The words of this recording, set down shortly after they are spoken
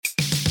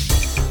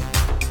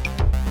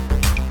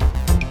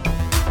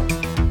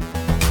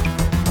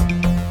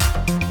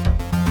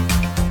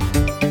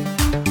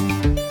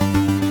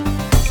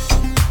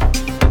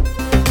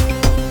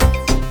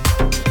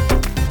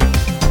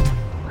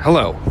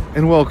Hello,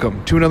 and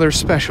welcome to another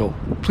special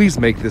Please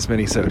Make This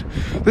Mini-sode.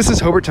 This is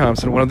Hobart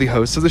Thompson, one of the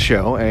hosts of the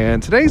show,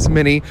 and today's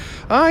mini,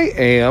 I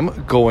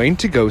am going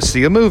to go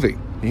see a movie.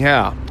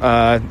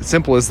 Yeah,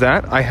 simple as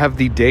that. I have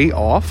the day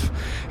off,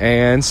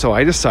 and so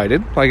I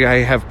decided, like I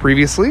have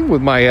previously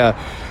with my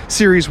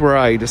series where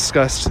I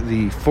discussed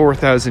the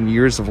 4,000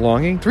 Years of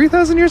Longing.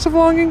 3,000 Years of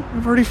Longing?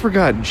 I've already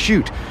forgotten.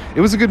 Shoot.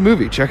 It was a good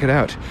movie. Check it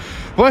out.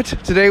 But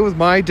today with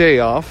my day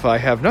off, I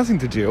have nothing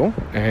to do,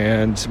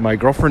 and my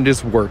girlfriend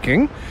is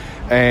working,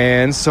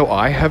 and so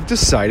I have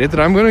decided that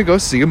I'm going to go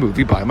see a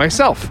movie by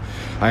myself.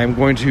 I am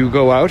going to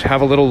go out,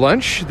 have a little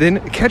lunch,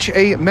 then catch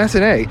a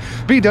matinee,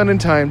 be done in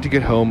time to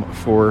get home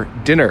for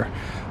dinner.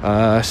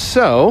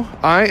 So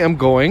I am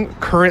going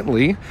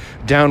currently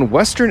down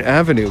Western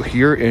Avenue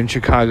here in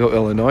Chicago,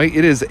 Illinois.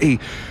 It is a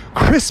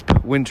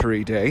crisp,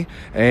 wintry day,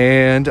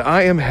 and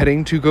I am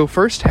heading to go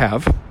first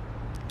have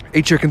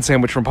a chicken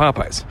sandwich from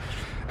Popeyes.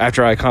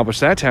 After I accomplish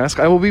that task,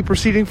 I will be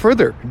proceeding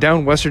further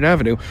down Western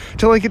Avenue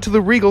till I get to the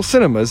Regal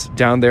Cinemas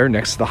down there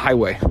next to the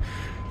highway.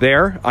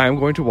 There, I am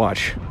going to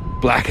watch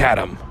Black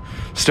Adam,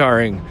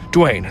 starring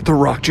Dwayne "The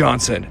Rock"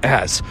 Johnson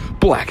as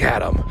Black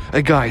Adam,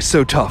 a guy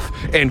so tough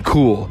and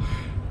cool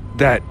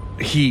that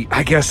I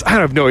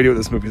have no idea what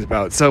this movie's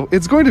about. So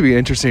it's going to be an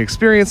interesting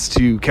experience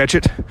to catch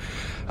it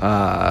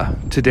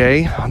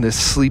today on this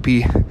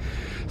sleepy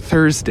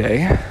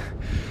Thursday.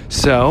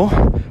 So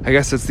I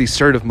guess that's the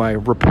start of my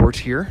report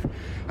here.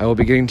 I will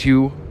be getting to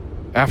you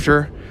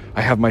after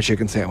I have my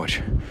chicken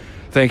sandwich.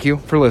 Thank you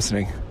for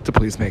listening to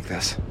Please Make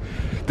This.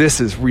 This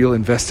is real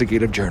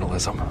investigative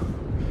journalism.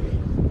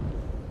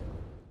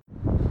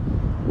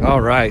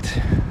 All right.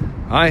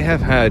 I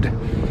have had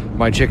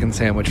my chicken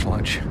sandwich for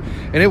lunch,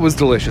 and it was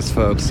delicious,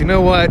 folks. You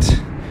know what?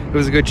 It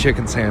was a good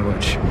chicken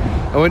sandwich.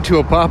 I went to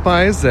a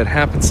Popeyes that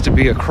happens to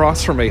be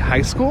across from a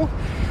high school,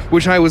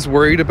 which I was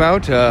worried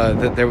about,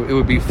 that it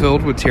would be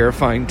filled with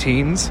terrifying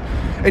teens.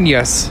 And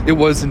yes, it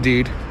was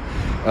indeed.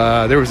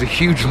 There was a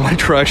huge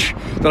lunch rush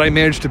that I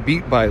managed to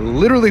beat by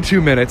literally 2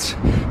 minutes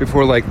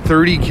before like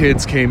 30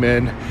 kids came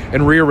in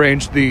and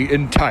rearranged the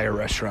entire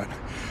restaurant.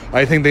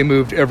 I think they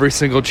moved every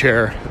single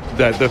chair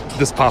that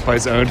this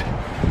Popeyes owned.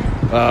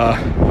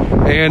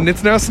 And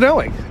it's now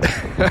snowing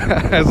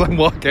as I'm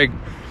walking.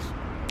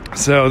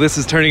 So this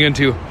is turning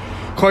into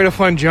quite a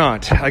fun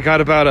jaunt. I got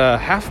about a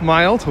half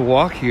mile to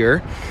walk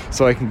here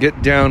so I can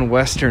get down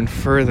Western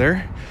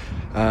further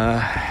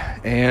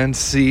and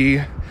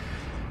see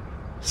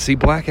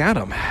Black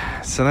Adam.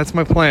 So that's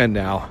my plan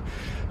now.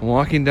 I'm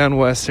walking down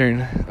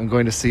Western. I'm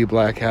going to see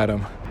Black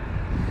Adam.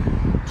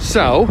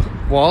 So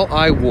while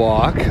I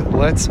walk,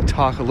 let's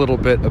talk a little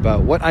bit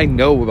about what I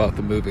know about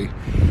the movie.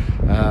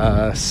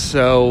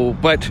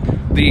 But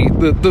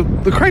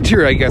the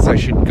criteria I guess I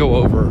should go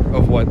over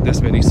of what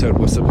this mini-sode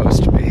was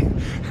supposed to be.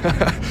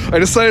 I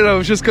decided I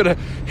was just going to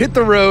hit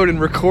the road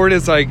and record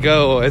as I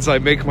go, as I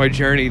make my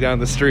journey down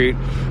the street,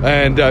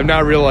 and I'm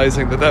not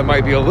realizing that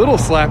might be a little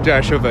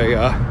slapdash of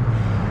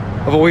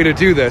a way to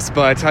do this,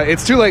 but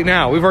it's too late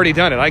now. We've already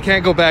done it. I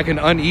can't go back and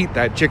uneat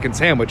that chicken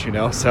sandwich,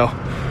 so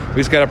we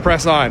just got to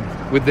press on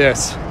with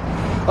this.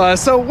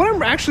 So what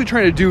I'm actually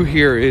trying to do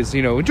here is,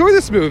 enjoy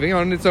this movie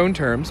on its own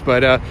terms,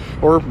 but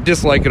or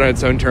dislike it on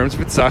its own terms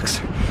if it sucks.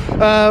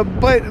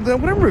 But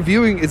what I'm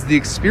reviewing is the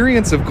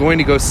experience of going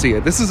to go see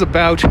it. This is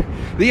about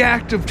the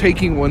act of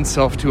taking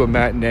oneself to a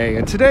matinee,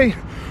 and today,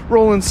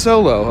 rolling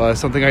solo,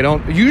 something I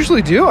don't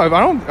usually do. I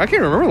can't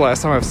remember the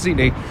last time I've seen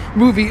a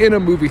movie in a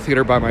movie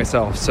theater by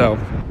myself.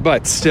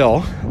 But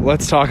still,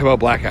 let's talk about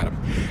Black Adam.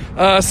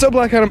 So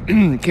Black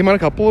Adam came out a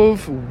couple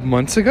of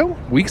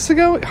weeks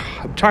ago.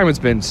 Time has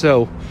been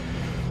so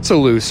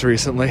loose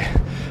recently.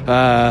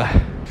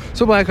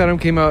 So Black Adam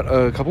came out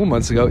a couple of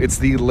months ago. It's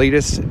the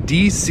latest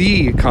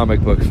DC comic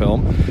book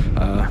film.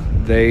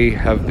 They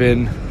have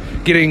been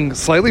getting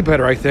slightly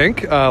better, I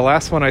think.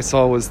 Last one I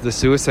saw was the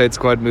Suicide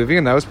Squad movie,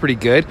 and that was pretty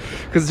good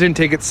because it didn't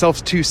take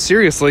itself too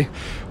seriously,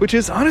 which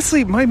is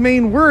honestly my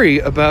main worry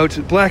about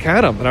Black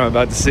Adam that I'm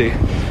about to see.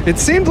 It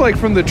seemed like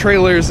from the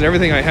trailers and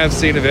everything I have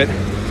seen of it,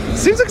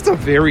 seems like it's a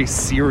very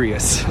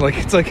serious,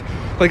 it's like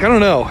I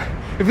don't know.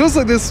 It feels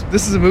like this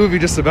is a movie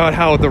just about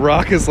how The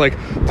Rock is like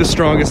the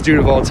strongest dude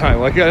of all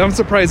time. I'm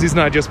surprised he's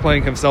not just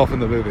playing himself in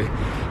the movie.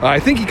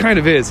 I think he kind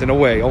of is in a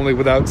way, only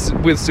with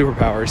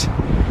superpowers.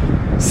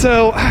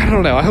 So I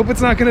don't know. I hope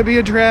it's not going to be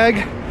a drag.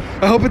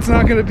 I hope it's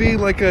not going to be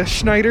like a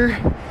Schneider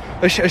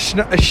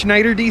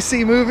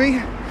DC movie.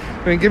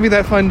 I mean, give me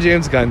that fun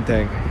James Gunn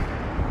thing.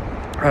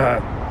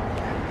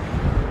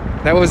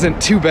 That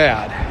wasn't too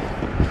bad.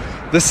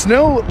 The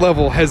snow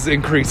level has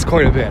increased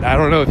quite a bit. I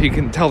don't know if you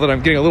can tell that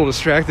I'm getting a little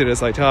distracted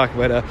as I talk,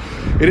 but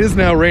it is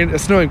now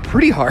snowing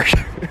pretty hard.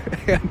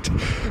 And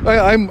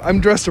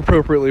I'm dressed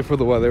appropriately for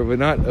the weather, but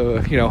not,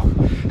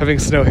 having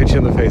snow hit you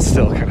in the face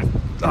still kind of,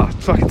 it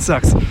fucking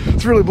sucks.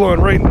 It's really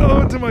blowing right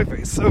into my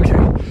face.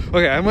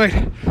 Okay, I might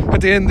have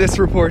to end this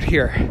report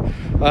here.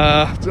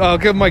 I'll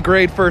give my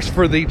grade first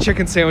for the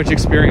chicken sandwich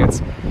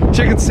experience.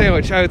 Chicken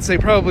sandwich, I would say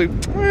probably,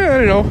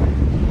 I don't know,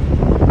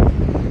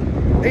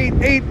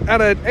 8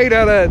 out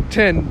of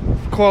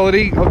 10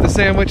 quality of the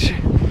sandwich.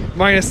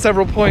 minus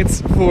several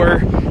points for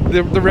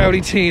the rowdy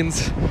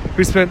teens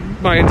who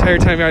spent my entire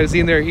time I was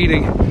in there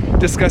eating,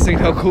 discussing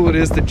how cool it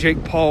is that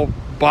Jake Paul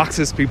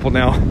boxes people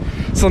now.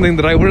 Something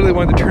that I really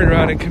wanted to turn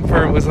around and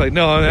confirm was like,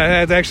 no,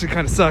 that actually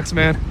kind of sucks,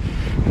 man.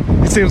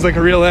 He seems like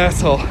a real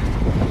asshole.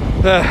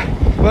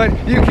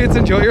 But you kids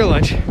enjoy your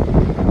lunch.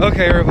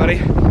 Okay, everybody,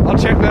 I'll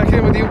check back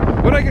in with you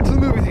when I get to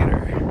the movie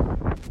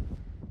theater.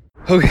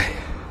 Okay.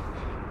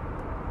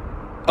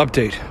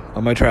 Update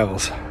on my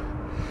travels.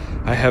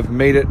 I have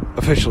made it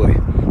officially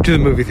to the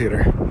movie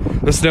theater.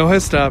 The snow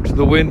has stopped.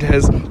 The wind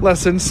has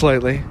lessened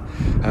slightly.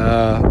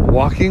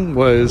 Walking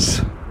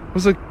was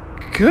a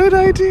good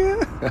idea.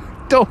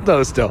 Don't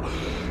know still.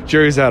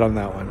 Jury's out on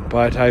that one.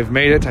 But I've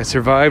made it. I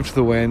survived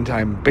the wind.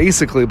 I'm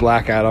basically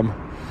Black Adam.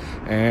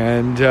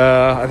 And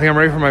I think I'm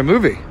ready for my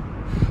movie.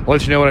 I'll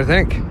let you know what I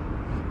think.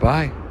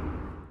 Bye.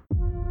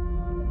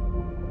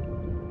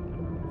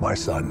 My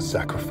son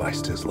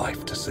sacrificed his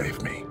life to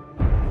save me.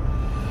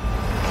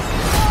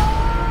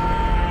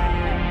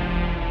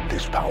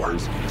 These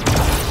powers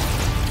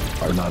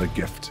are not a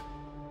gift,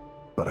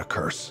 but a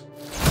curse.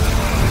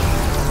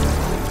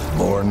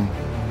 Born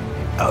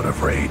out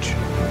of rage.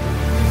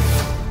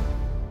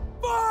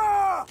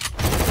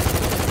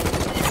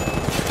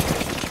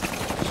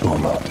 So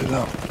I'm mounted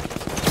up.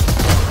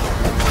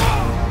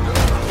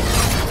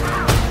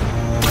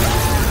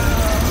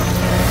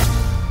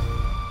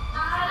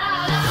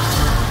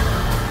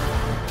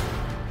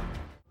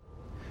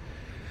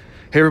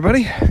 Hey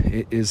everybody,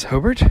 it is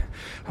Hobart.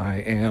 I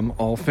am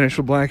all finished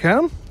with Black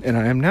Adam, and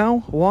I am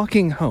now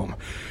walking home.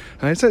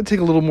 I decided to take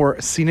a little more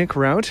scenic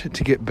route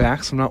to get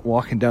back, so I'm not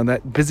walking down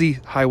that busy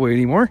highway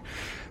anymore.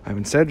 I'm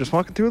instead just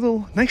walking through a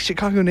little nice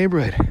Chicago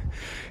neighborhood.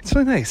 It's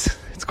really nice.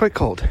 It's quite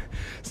cold.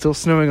 Still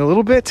snowing a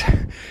little bit.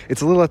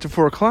 It's a little after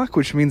 4 o'clock,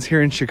 which means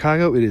here in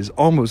Chicago it is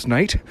almost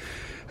night.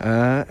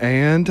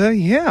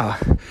 Yeah,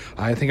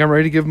 I think I'm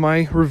ready to give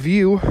my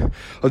review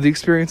of the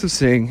experience of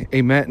seeing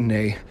a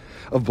matinee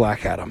of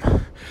Black Adam.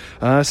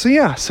 I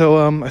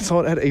saw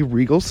it at a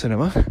Regal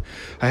Cinema.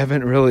 I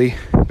haven't really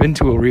been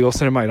to a Regal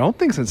Cinema, I don't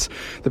think, since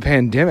the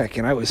pandemic,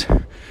 and I was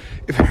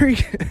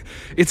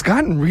it's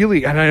gotten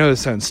really, and I know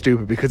this sounds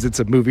stupid because it's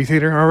a movie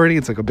theater already,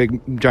 it's like a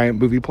big giant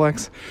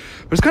movieplex,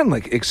 but it's gotten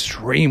like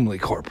extremely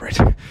corporate.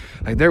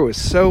 Like there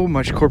was so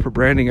much corporate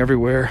branding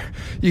everywhere.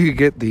 You could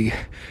get the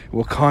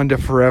Wakanda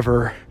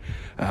Forever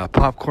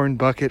popcorn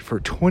bucket for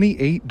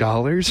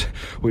 $28,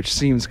 which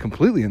seems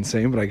completely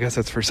insane, but I guess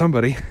that's for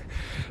somebody.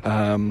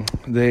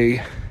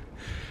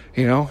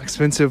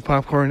 Expensive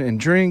popcorn and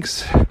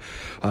drinks.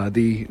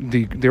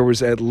 There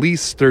was at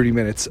least 30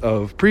 minutes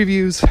of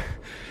previews,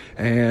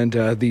 and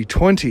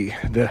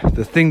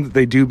the thing that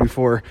they do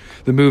before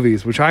the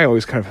movies, which I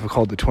always kind of have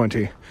called the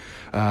 20,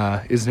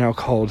 is now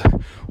called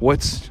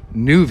What's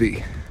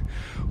Noovie.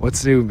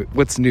 What's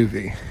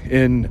Noovie?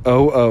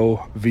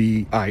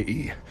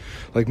 Noovie.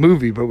 Like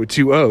movie, but with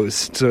 2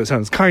 O's, so it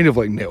sounds kind of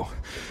like new.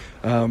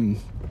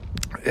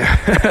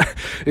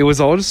 It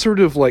was all just sort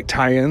of like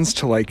tie-ins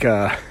to like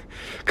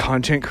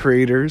content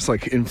creators,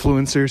 like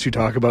influencers who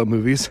talk about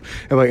movies.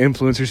 And by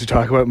influencers who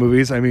talk about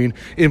movies, I mean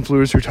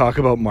influencers who talk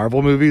about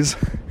Marvel movies.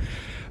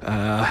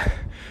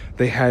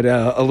 They had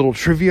a little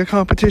trivia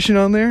competition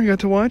on there you got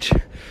to watch,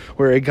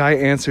 where a guy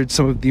answered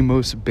some of the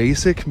most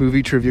basic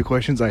movie trivia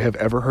questions I have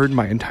ever heard in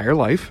my entire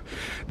life.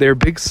 Their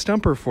big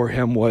stumper for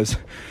him was,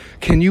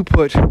 can you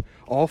put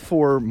all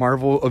 4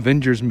 Marvel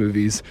Avengers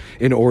movies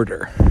in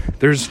order?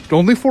 There's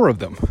only 4 of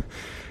them.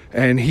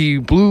 And he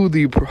blew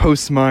the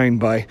host's mind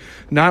by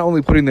not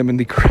only putting them in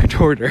the correct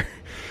order,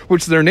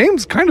 which their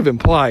names kind of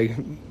imply,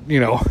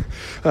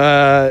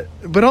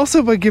 but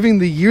also by giving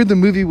the year the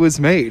movie was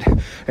made.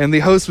 And the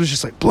host was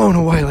just like blown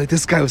away. Like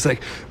this guy was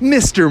like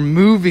Mr.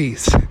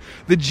 Movies,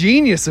 the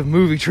genius of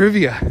movie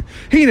trivia.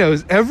 He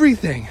knows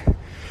everything.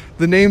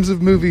 The names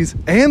of movies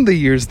and the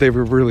years they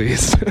were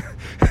released.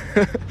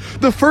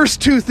 The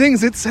first 2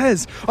 things it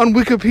says on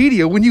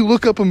Wikipedia when you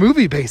look up a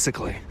movie,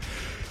 basically.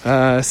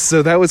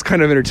 So that was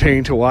kind of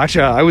entertaining to watch.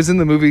 I was in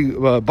the movie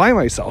by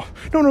myself.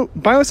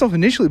 By myself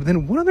initially, but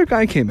then one other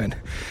guy came in.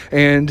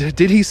 And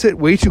did he sit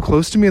way too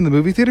close to me in the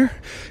movie theater?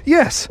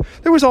 Yes.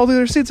 There was all the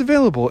other seats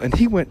available, and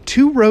he went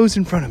 2 rows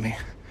in front of me.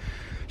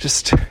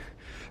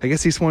 I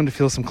guess he just wanted to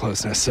feel some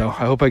closeness, so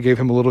I hope I gave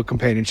him a little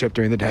companionship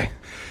during the day.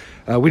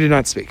 We did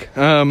not speak.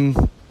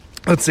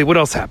 Let's see, what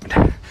else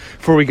happened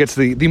before we get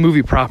to the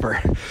movie proper?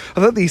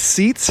 I thought these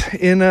seats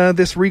in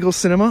this Regal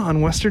Cinema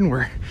on Western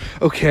were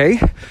okay.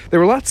 They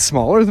were a lot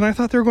smaller than I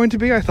thought they were going to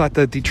be. I thought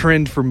that the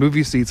trend for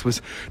movie seats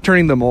was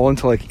turning them all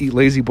into like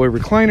lazy boy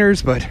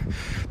recliners, but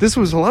this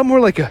was a lot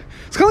more like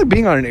it's kind of like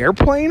being on an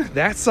airplane,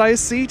 that size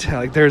seat.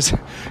 Like there's,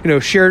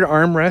 shared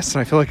armrests,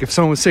 and I feel like if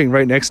someone was sitting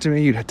right next to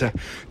me, you'd have to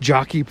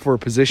jockey for a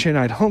position.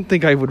 I don't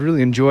think I would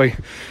really enjoy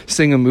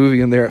seeing a movie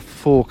in there at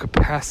full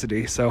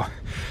capacity, so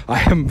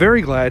I am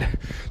very glad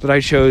that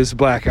I chose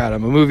Black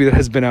Adam, a movie that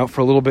has been out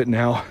for a little bit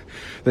now.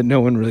 that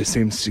no one really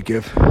seems to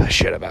give a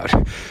shit about.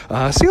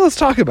 So yeah, let's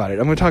talk about it.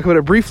 I'm going to talk about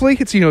it briefly.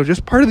 It's,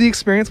 just part of the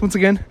experience. Once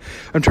again,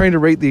 I'm trying to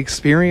rate the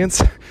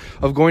experience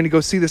of going to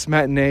go see this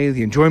matinee,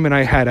 the enjoyment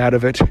I had out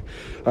of it.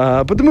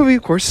 But the movie,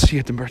 of course, you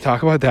have to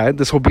talk about that.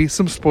 This will be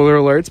some spoiler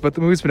alerts, but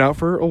the movie's been out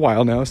for a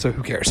while now, so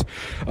who cares?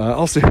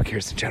 Also, who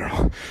cares in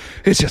general?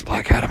 It's just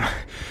Black Adam.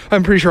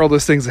 I'm pretty sure all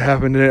those things that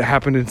happened, and it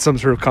happened in some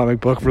sort of comic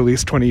book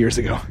released 20 years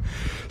ago.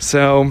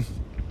 So,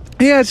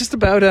 yeah, it's just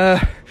about,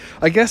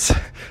 I guess,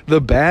 the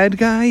bad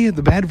guy,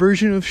 the bad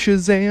version of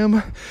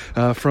Shazam,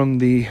 from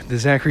the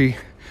Zachary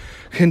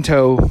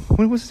Quinto,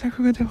 what was it,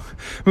 Zachary Quinto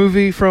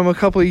movie from a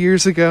couple of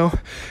years ago,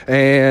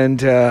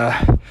 and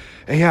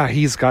yeah,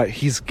 he's dark.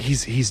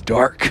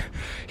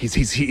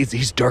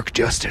 He's dark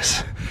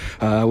justice,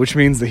 which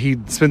means that he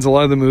spends a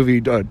lot of the movie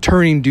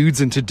turning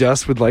dudes into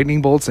dust with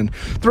lightning bolts and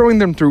throwing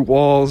them through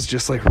walls,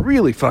 just like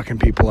really fucking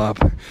people up.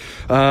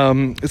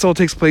 This all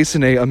takes place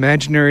in a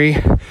imaginary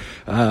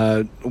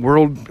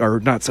world, or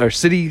not, sorry,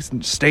 city,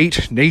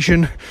 state,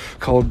 nation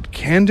called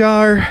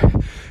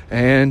Kandar.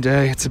 And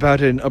it's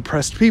about an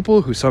oppressed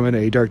people who summon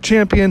a dark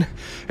champion,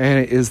 and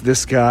it is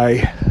this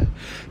guy,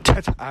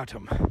 Tet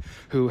Atom,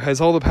 who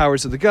has all the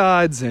powers of the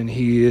gods, and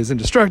he is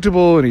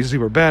indestructible, and he's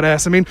super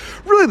badass. I mean,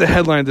 really the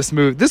headline of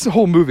this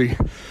whole movie,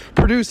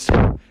 produced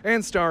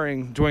and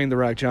starring Dwayne "The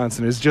Rock"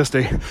 Johnson, is just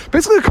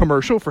basically a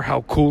commercial for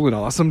how cool and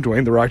awesome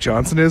Dwayne "The Rock"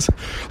 Johnson is.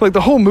 Like,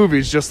 the whole movie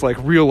is just like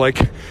real,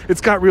 like,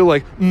 it's got real,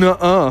 like,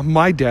 nuh-uh,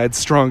 my dad's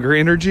stronger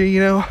energy,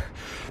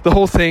 The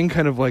whole thing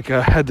kind of like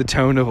had the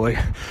tone of, like,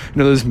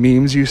 those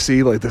memes you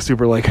see, like the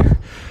super like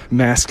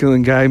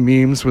masculine guy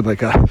memes with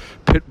like a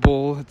pit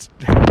bull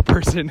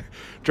person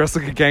dressed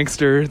like a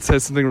gangster. It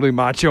says something really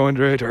macho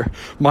under it. Or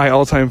my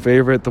all-time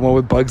favorite, the one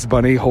with Bugs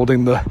Bunny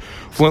holding the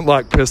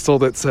flintlock pistol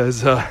that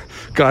says,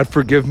 "God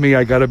forgive me,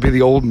 I gotta be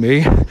the old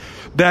me."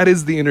 That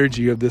is the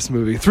energy of this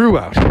movie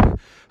throughout.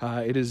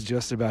 It is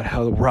just about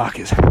how The Rock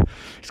he's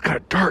got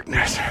a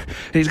darkness,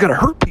 and he's got to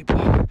hurt people,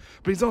 but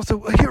he's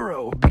also a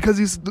hero because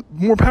he's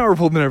more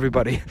powerful than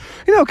everybody.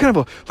 Kind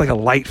of like a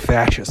light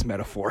fascist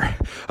metaphor.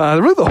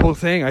 Really the whole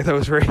thing I thought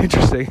was very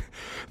interesting,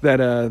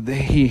 that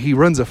he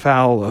runs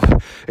afoul of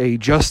the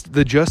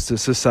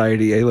Justice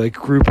Society, a like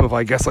group of,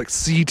 I guess, like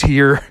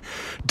C-tier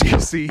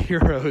DC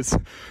heroes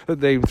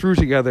that they threw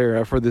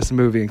together for this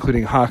movie,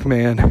 including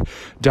Hawkman,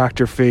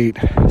 Dr. Fate,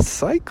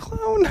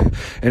 Cyclone,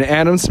 and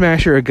Atom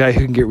Smasher, a guy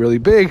who can get really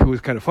big, who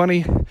was kind of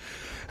funny.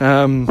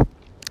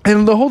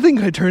 And the whole thing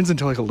kind of turns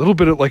into like a little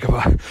bit of like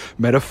a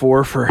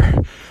metaphor for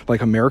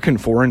like American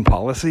foreign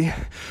policy,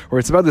 where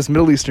it's about this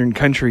Middle Eastern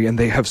country, and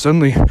they have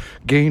suddenly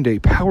gained a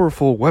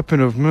powerful weapon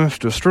of mass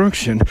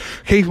destruction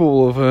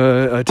capable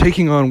of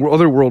taking on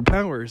other world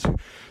powers.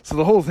 So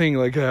the whole thing,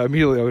 like,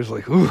 immediately I was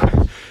like, ooh,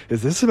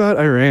 is this about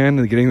Iran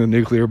and getting the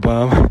nuclear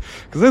bomb?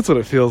 Because that's what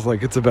it feels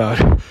like it's about.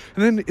 And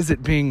then is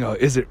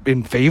it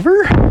in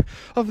favor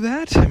of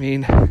that? I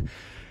mean,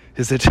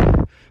 is it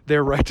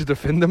their right to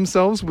defend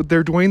themselves with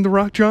their Dwayne "The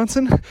Rock"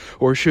 Johnson?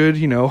 Or should,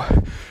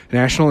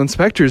 national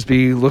inspectors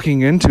be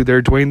looking into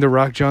their Dwayne "The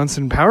Rock"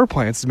 Johnson power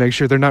plants to make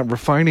sure they're not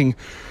refining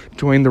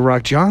Dwayne "The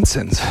Rock"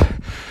 Johnsons?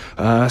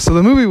 So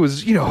the movie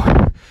was,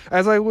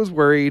 as I was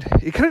worried,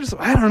 it kind of just,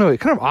 I don't know, it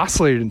kind of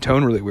oscillated in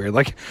tone really weird.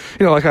 Like,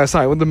 like I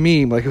saw with the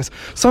meme, like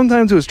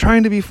sometimes it was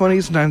trying to be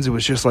funny, sometimes it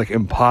was just like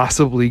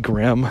impossibly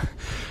grim.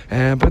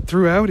 But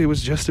throughout, it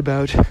was just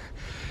about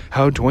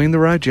how Dwayne "The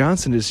Rock"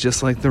 Johnson is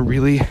just like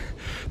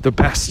the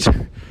best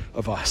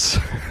of us.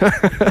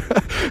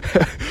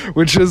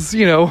 Which is,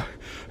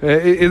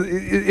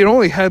 it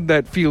only had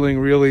that feeling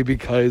really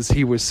because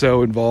he was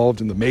so involved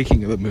in the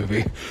making of the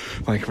movie.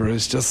 Like, where it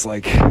was just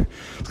like,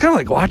 it's kind of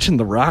like watching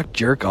The Rock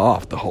jerk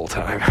off the whole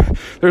time.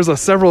 There's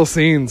several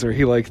scenes where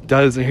he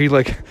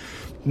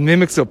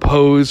mimics a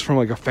pose from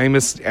like a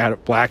famous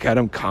Black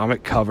Adam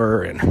comic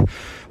cover, and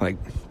like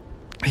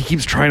he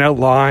keeps trying out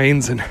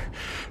lines, and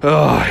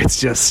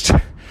it's just,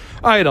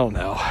 I don't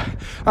know.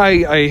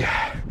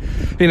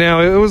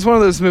 It was one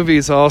of those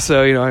movies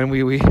also, and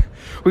we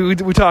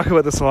talk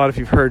about this a lot if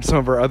you've heard some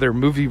of our other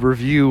movie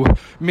review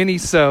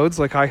mini-sodes,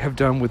 like I have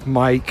done with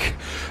Mike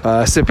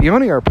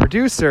Scipione, our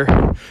producer.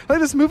 Like,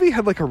 this movie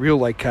had like a real,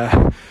 like,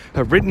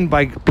 written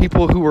by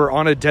people who were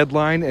on a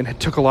deadline and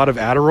took a lot of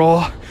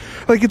Adderall.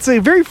 Like, it's a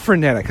very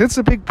frenetic. That's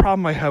a big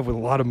problem I have with a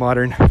lot of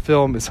modern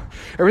film, is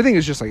everything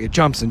is just like, it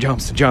jumps and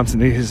jumps and jumps,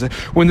 and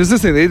when there's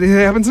this thing, it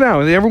happens now,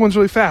 and everyone's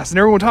really fast, and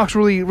everyone talks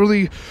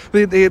really,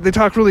 they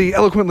talk really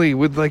eloquently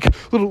with like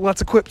lots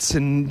of quips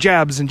and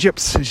jabs and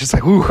jips. It's just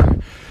like, ooh,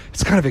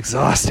 it's kind of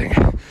exhausting.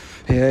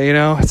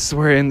 Yeah, it's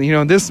where,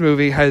 this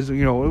movie has,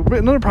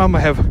 another problem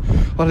I have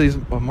a lot of these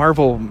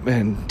Marvel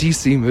and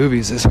DC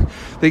movies is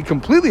they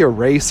completely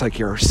erase like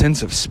your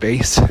sense of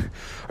space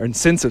or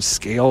sense of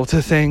scale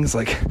to things.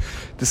 Like,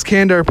 this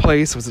Kandar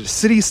place, was it a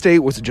city-state?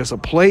 Was it just a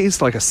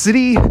place, like a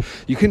city?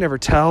 You could never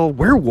tell.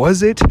 Where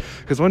was it?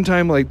 Because one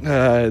time, like,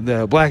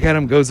 the Black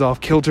Adam goes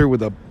off kilter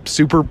with a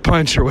super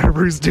punch or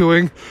whatever he's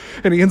doing,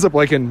 and he ends up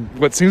like in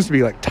what seems to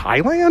be like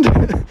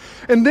Thailand.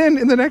 And then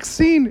in the next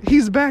scene,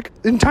 he's back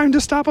in time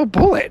to stop a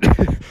bullet.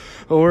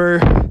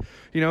 Or,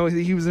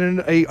 he was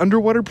in a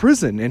underwater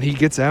prison, and he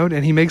gets out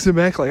and he makes it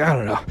back. Like, I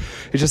don't know.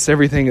 It's just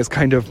everything is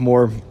kind of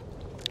more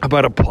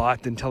about a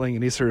plot than telling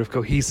any sort of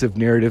cohesive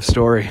narrative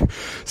story.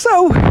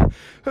 So,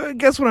 I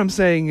guess what I'm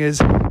saying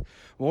is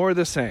more of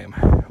the same.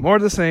 More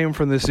of the same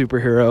from the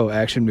superhero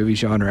action movie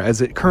genre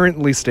as it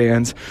currently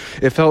stands.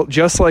 It felt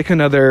just like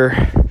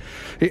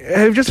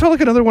it just felt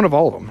like another one of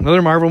all of them.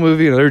 Another Marvel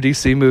movie, another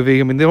DC movie.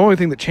 I mean, the only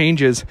thing that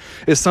changes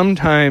is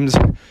sometimes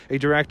a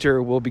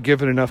director will be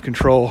given enough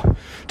control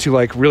to,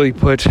 like, really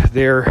put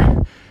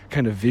their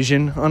kind of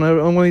vision on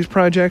one of these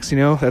projects.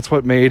 That's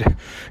what made,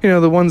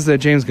 the ones that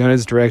James Gunn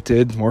has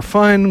directed more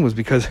fun, was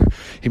because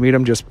he made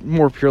them just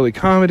more purely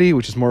comedy,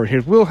 which is more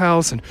his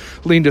wheelhouse, and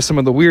leaned to some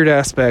of the weird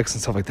aspects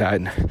and stuff like that.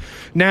 And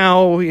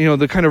now,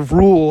 the kind of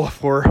rule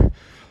for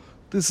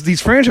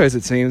these franchises,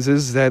 it seems,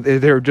 is that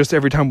they're just,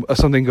 every time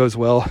something goes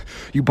well,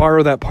 you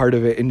borrow that part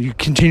of it and you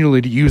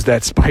continually use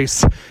that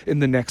spice in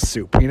the next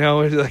soup,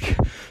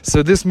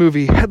 so this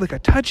movie had like a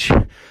touch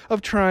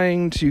of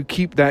trying to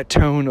keep that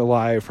tone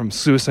alive from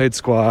Suicide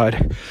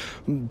Squad,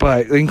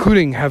 but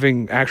including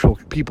having actual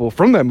people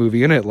from that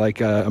movie in it, like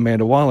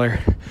Amanda Waller,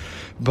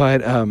 but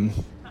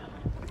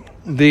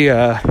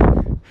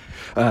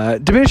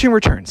diminishing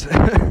returns.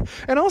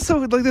 And also,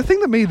 like, the thing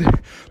that made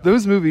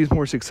those movies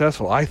more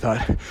successful, I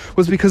thought,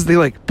 was because they,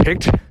 like,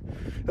 picked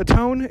a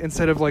tone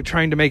instead of, like,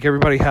 trying to make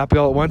everybody happy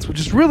all at once, which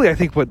is really, I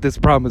think, what this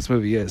problem with this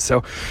movie is.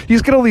 So you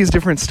just get all these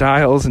different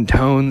styles and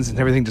tones and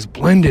everything just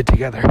blended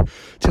together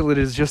till it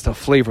is just a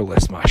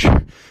flavorless mush.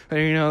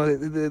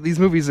 And, these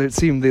movies, it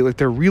seem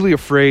they're really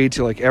afraid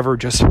to, like, ever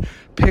just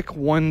pick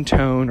one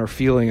tone or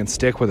feeling and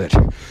stick with it.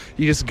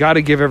 You just got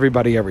to give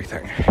everybody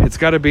everything. It's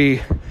got to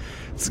be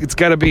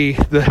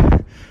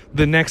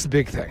the next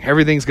big thing.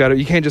 Everything's got to,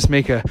 you can't just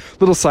make a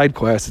little side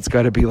quest. It's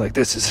got to be like,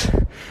 this is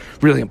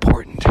really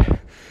important.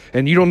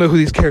 And you don't know who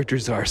these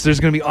characters are. So there's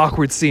going to be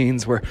awkward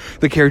scenes where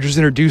the characters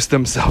introduce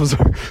themselves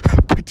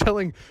by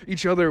telling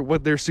each other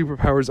what their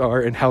superpowers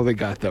are and how they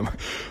got them.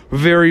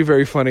 Very,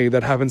 very funny.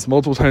 That happens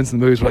multiple times in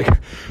the movies. Like,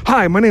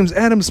 hi, my name's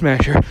Atom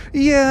Smasher.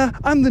 Yeah,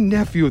 I'm the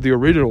nephew of the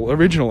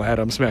original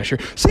Atom Smasher.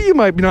 So you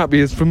might not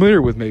be as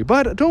familiar with me,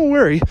 but don't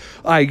worry.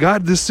 I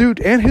got the suit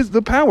and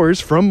the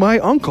powers from my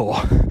uncle.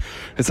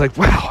 It's like,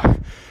 wow.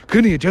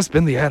 Couldn't he have just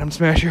been the Atom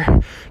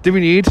Smasher? Did we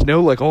need to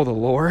know, like, all the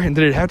lore? And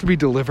did it have to be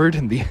delivered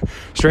in the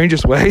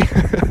strangest way?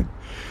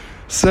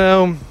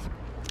 So,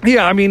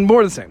 yeah, I mean,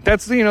 more of the same.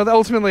 That's,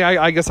 ultimately,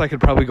 I guess I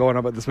could probably go on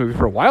about this movie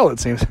for a while, it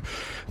seems.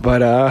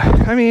 But,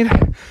 I mean,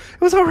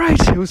 it was all right.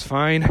 It was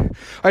fine.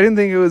 I didn't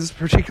think it was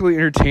particularly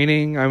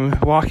entertaining. I'm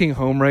walking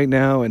home right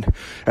now, and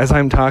as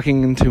I'm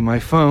talking into my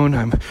phone,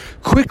 I'm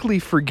quickly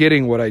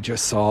forgetting what I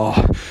just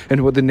saw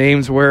and what the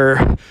names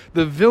were.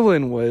 The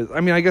villain was,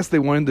 I guess they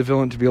wanted the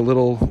villain to be a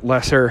little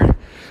lesser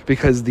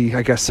because the,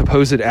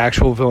 supposed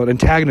actual villain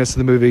antagonist of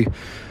the movie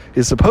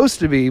is supposed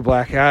to be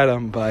Black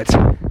Adam, but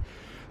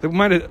they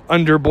might have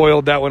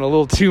underboiled that one a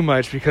little too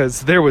much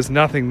because there was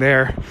nothing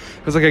there.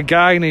 It was like a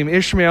guy named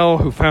Ishmael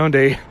who found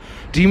a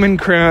demon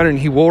crown and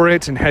he wore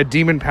it and had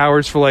demon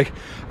powers for, like,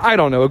 I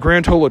don't know, a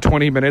grand total of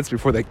 20 minutes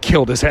before they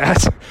killed his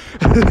ass.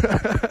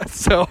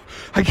 So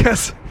I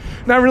guess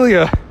not really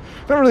a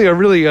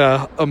really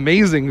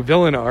amazing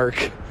villain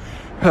arc.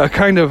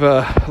 Kind of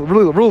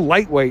real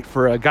lightweight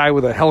for a guy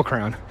with a hell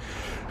crown.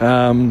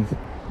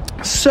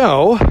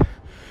 So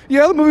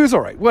yeah, the movie was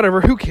all right.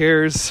 Whatever, who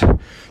cares?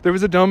 There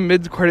was a dumb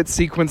mid-credit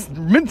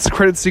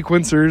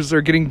sequencers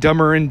are getting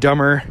dumber and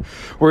dumber,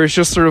 where it's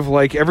just sort of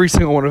like every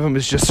single one of them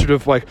is just sort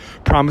of like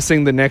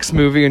promising the next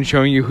movie and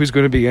showing you who's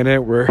going to be in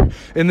it. Where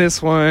in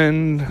this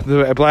one,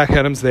 the Black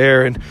Adam's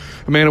there, and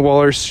Amanda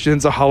Waller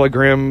sends a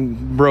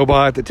hologram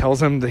robot that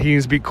tells him that he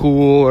needs to be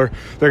cool or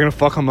they're going to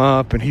fuck him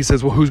up. And he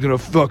says, well, who's going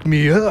to fuck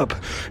me up?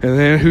 And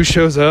then who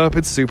shows up?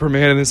 It's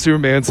Superman. And then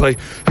Superman's like,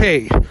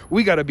 hey,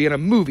 we got to be in a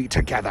movie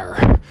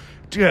together.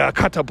 Yeah,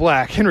 cut to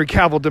black. Henry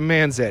Cavill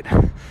demands it.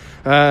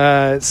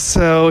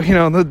 So,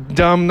 the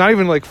dumb, not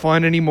even like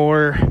fun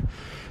anymore.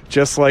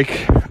 Just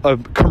like a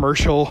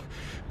commercial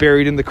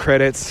buried in the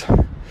credits.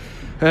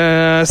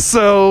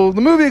 So the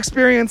movie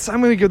experience,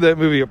 I'm going to give that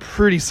movie a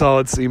pretty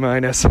solid C-.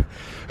 I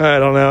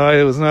don't know.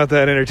 It was not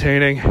that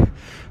entertaining.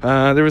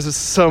 There was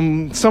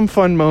some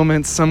fun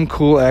moments, some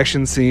cool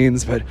action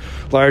scenes, but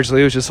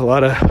largely it was just a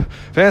lot of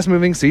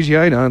fast-moving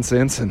CGI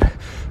nonsense and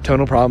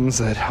tonal problems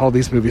that all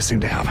these movies seem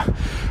to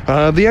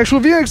have. The actual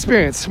viewing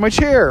experience, my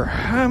chair,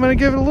 I'm going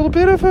to give it a little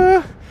bit of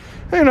a,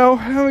 I'm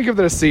going to give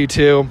that a C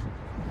too.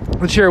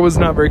 The chair was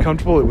not very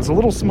comfortable. It was a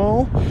little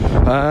small,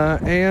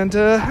 and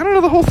I don't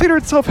know, the whole theater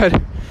itself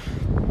had,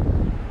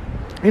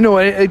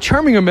 a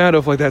charming amount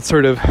of like that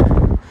sort of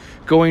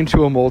going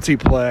to a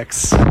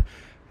multiplex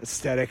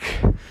aesthetic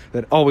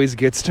that always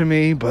gets to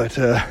me, but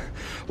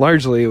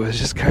largely it was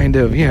just kind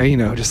of,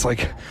 just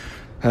like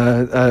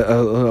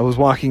I was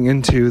walking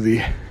into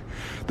the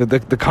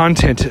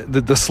content,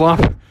 the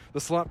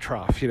slop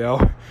trough,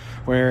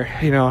 where,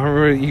 I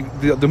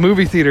remember the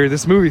movie theater,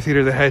 this movie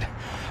theater that had,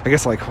 I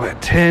guess, like,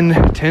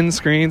 10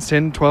 screens,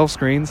 10, 12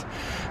 screens,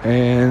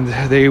 and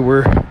they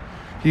were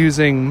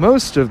using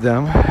most of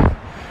them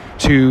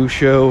to to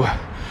show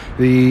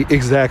the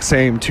exact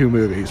same two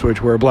movies, which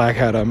were Black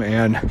Adam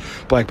and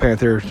Black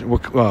Panther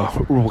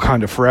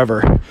Wakanda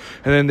Forever. And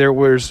then there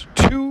was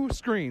two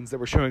screens that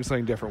were showing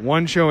something different.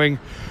 One showing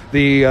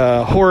the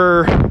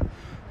horror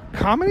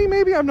comedy,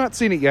 maybe? I've not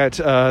seen it yet.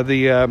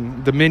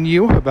 The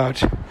Menu,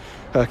 about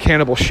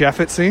cannibal chef,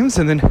 it seems.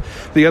 And then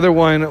the other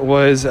one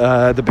was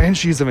the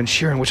Banshees of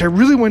Inisherin, which I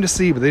really wanted to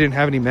see, but they didn't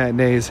have any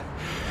matinees.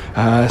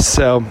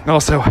 So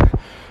also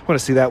want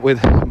to see that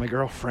with my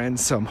girlfriend,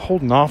 so I'm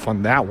holding off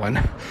on that one.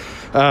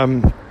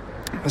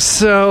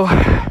 So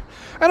I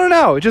don't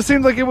know. It just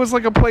seemed like it was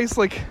like a place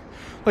like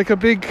a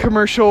big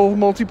commercial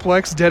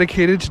multiplex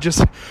dedicated to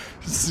just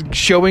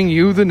showing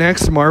you the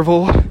next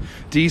Marvel,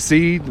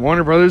 DC,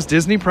 Warner Brothers,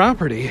 Disney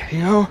property, you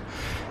know,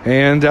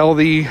 and all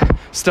the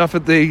stuff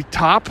at the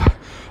top,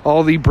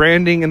 all the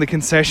branding and the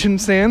concession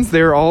stands,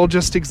 they're all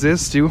just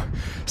exist to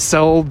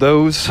sell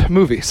those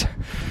movies.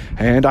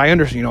 And I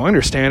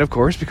understand, of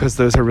course, because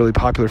those are really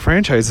popular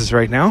franchises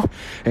right now,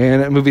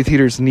 and movie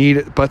theaters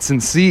need butts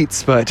and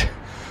seats. But,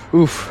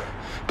 oof,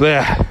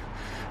 bleh,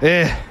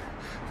 that's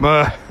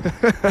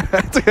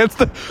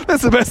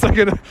the best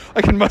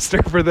I can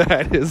muster for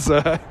that. Is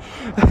I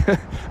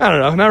don't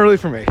know, not really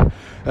for me.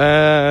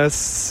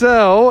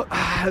 So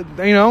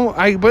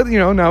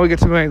now we get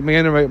to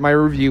my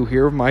review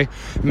here of my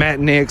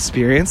matinee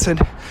experience. And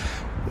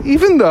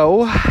even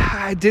though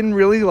I didn't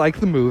really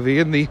like the movie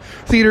and the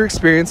theater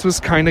experience was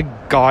kind of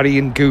gaudy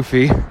and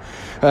goofy,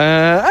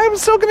 I'm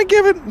still going to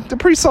give it a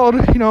pretty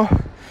solid,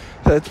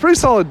 it's pretty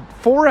solid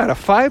 4 out of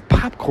 5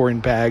 popcorn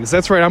bags.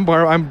 That's right,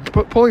 I'm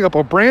pulling up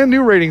a brand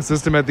new rating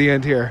system at the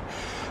end here.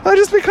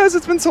 Just because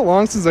it's been so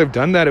long since I've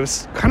done that, it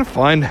was kind of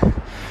fun.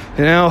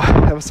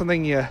 That was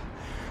something,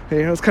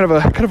 it's kind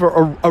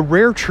of a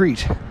rare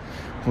treat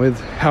with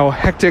how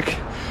hectic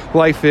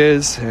life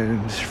is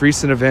and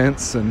recent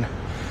events and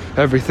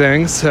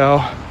everything. So,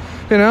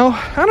 I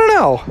don't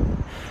know.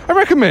 I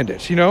recommend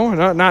it,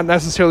 not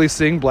necessarily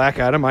seeing Black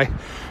Adam. I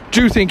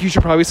do think you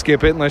should probably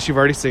skip it unless you've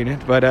already seen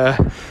it. But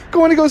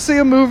going to go see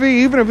a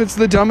movie, even if it's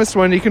the dumbest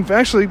one you can,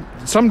 actually,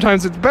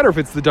 sometimes it's better if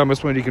it's the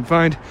dumbest one you can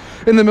find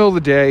in the middle of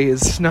the day,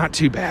 is not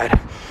too bad.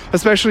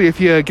 Especially if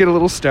you get a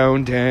little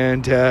stoned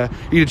and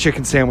eat a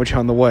chicken sandwich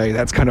on the way.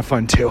 That's kind of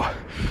fun too.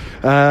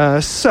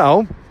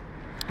 So,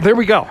 there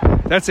we go.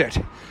 That's it.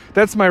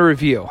 That's my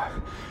review.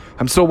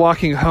 I'm still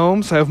walking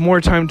home, so I have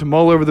more time to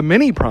mull over the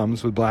many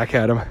problems with Black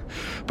Adam.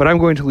 But I'm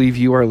going to leave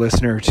you, our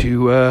listener,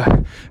 to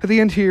at the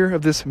end here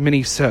of this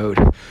mini-sode.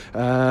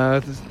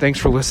 Thanks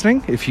for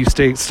listening. If you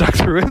stayed stuck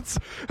through it,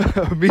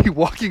 me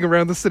walking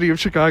around the city of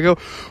Chicago,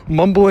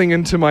 mumbling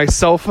into my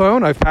cell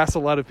phone. I've passed a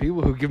lot of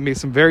people who give me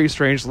some very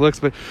strange looks,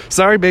 but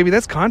sorry, baby,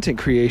 that's content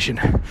creation.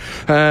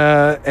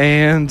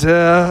 And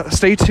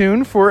stay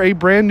tuned for a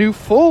brand new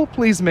full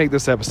Please Make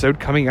This episode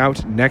coming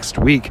out next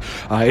week.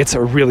 It's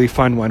a really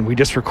fun one. We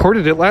just recorded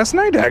it last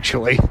night,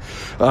 actually.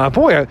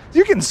 Boy,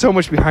 you're getting so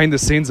much behind the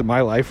scenes of my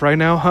life right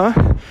now, huh?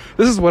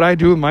 This is what I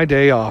do with my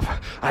day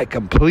off. I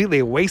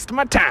completely waste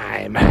my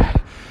time.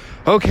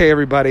 Okay,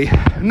 everybody.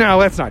 No,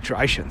 that's not true.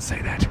 I shouldn't say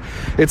that.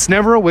 It's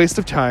never a waste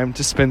of time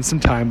to spend some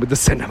time with the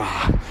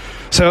cinema.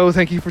 So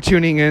thank you for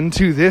tuning in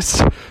to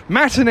this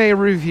matinee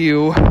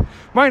review.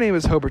 My name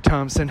is Hobart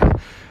Thompson,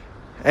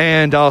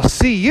 and I'll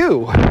see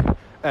you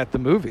at the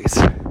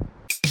movies.